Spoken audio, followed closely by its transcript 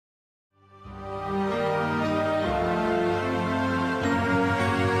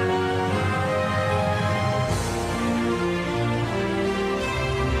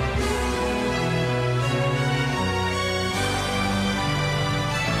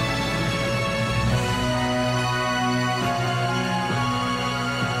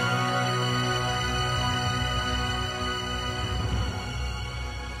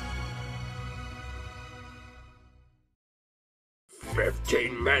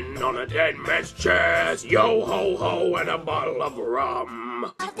13 men on a dead man's chest. Yo ho ho and a bottle of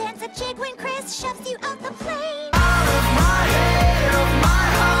rum. I'll dance a jig when Chris shoves you out the plane. Out of my head, of my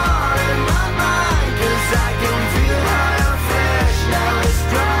heart, and my mind, 'cause I can feel high and fresh. Now it's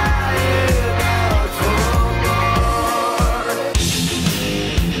crying out for more.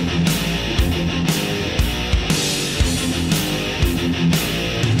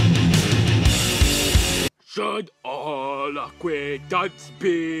 Should all acquaintance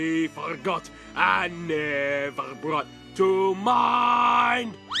be forgot and never brought to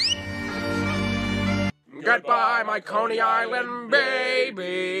mind? Goodbye, my Coney Island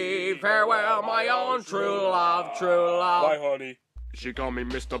baby. Farewell, my own true love, true love. Bye, honey. She called me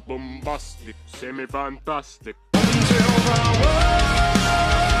Mr. Bombastic, semi-fantastic. until the world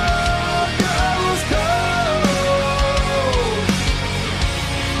goes cold.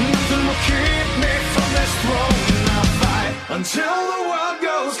 Nothing will keep me from this throne. I'll fight until the world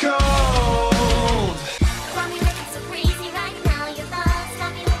goes cold. Got me looking so crazy right now. Your thoughts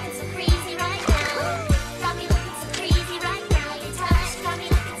got me looking so crazy right now. Got me looking so crazy right now. Your touch got me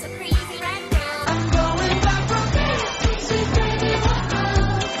looking so crazy right now. I'm going back from crazy, crazy,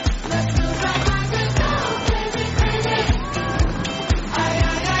 let's do right back and go crazy, crazy.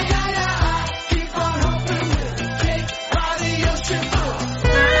 Keep on hoping we'll take by the ocean.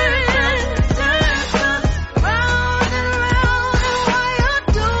 Round and round, why you're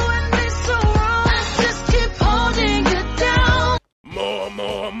doing me so wrong? Just keep holding it down.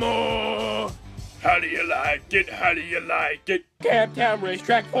 More. How do you like it? How do you like it? Camptown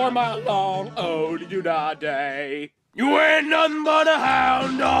racetrack 4 mile long. Oh, did you not day? You ain't nothing but a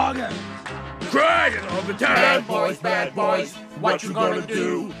hound dog. Crying all the time. Bad boys, what you gonna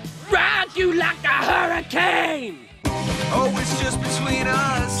do? Round you like a hurricane. Oh, it's just between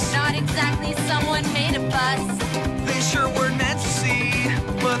us. Not exactly someone made a fuss. They sure were meant to see,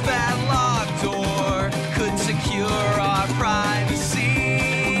 but that locked door couldn't secure our privacy.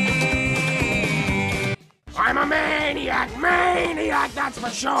 I'm a maniac, that's for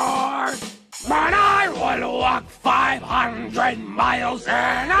sure. But I would walk 500 miles,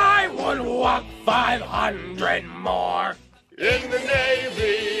 and I would walk 500 more. In the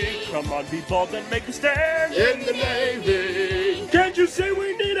Navy. Come on, be bold and make a stand. In the Navy. Can't you see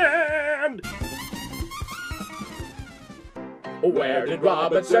we need a hand? Where did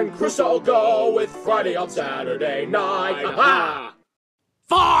Robinson Crusoe go with Friday on Saturday night? Aha!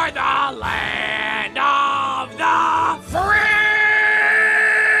 For the land of the free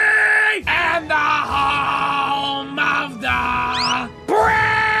and the home of the brave!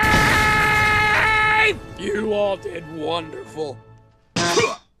 You all did wonderful.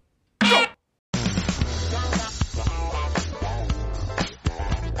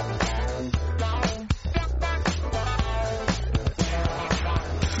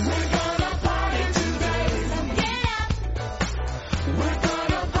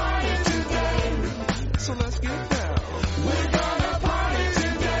 So let's get down. We're gonna party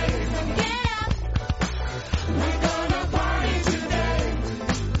today. We're gonna party today.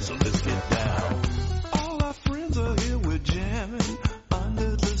 So let's get down. All our friends are here, we're jamming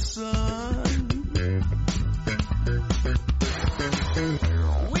under the sun.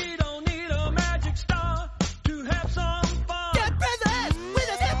 We don't need a magic star to have some fun. Get presents! We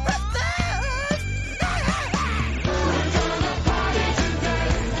just get presents! We're gonna party today.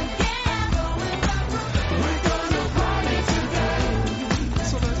 We're gonna party today.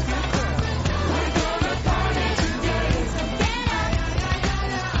 So let's get down. We're gonna party today.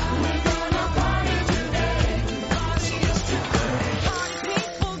 We're gonna party today. So let's get down. Party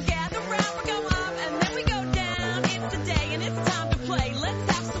people gather round, we go up and then we go down. It's the day and it's time to play. Let's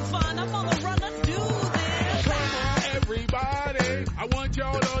have some fun. I'm on the run, let's do this. Everybody, I want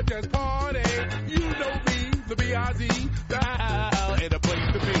y'all to just party. You know me, the B.I.Z., style, and a place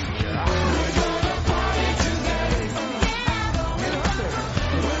to be. We're gonna party today.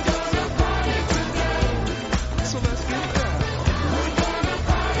 We're gonna party today. So let's get down. We're gonna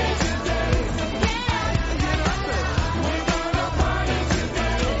party today. We're gonna party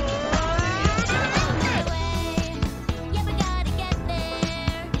today. Yeah, we gotta get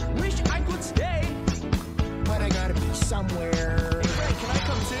there. Wish I could stay, but I gotta be somewhere. Hey, can I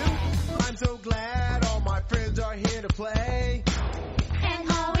come too? I'm so glad all my friends are here to play. And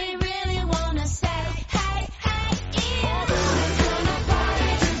all we really wanna say, hey, hey, is We're gonna party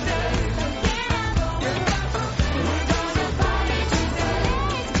today. We're gonna party today.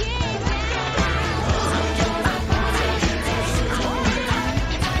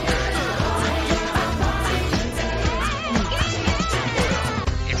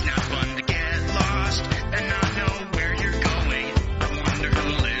 It's not fun to get lost and not know where you're going. I wonder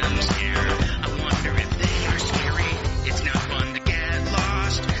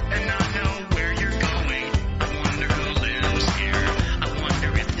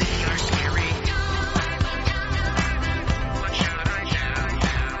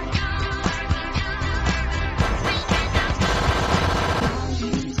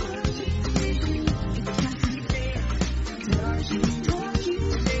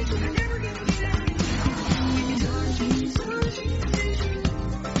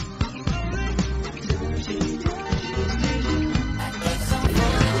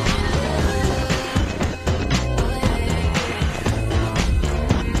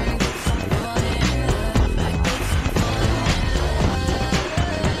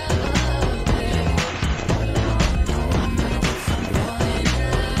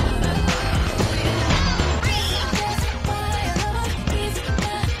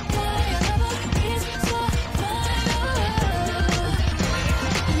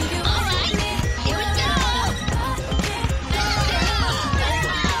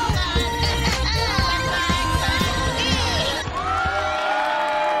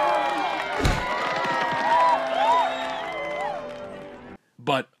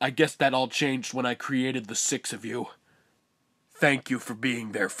But I guess that all changed when I created the 6 of you. Thank you for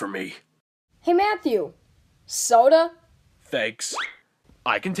being there for me. Hey, Matthew. Soda? Thanks.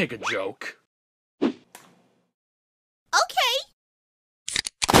 I can take a joke. Okay.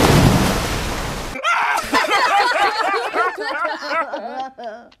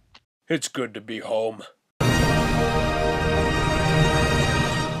 It's good to be home.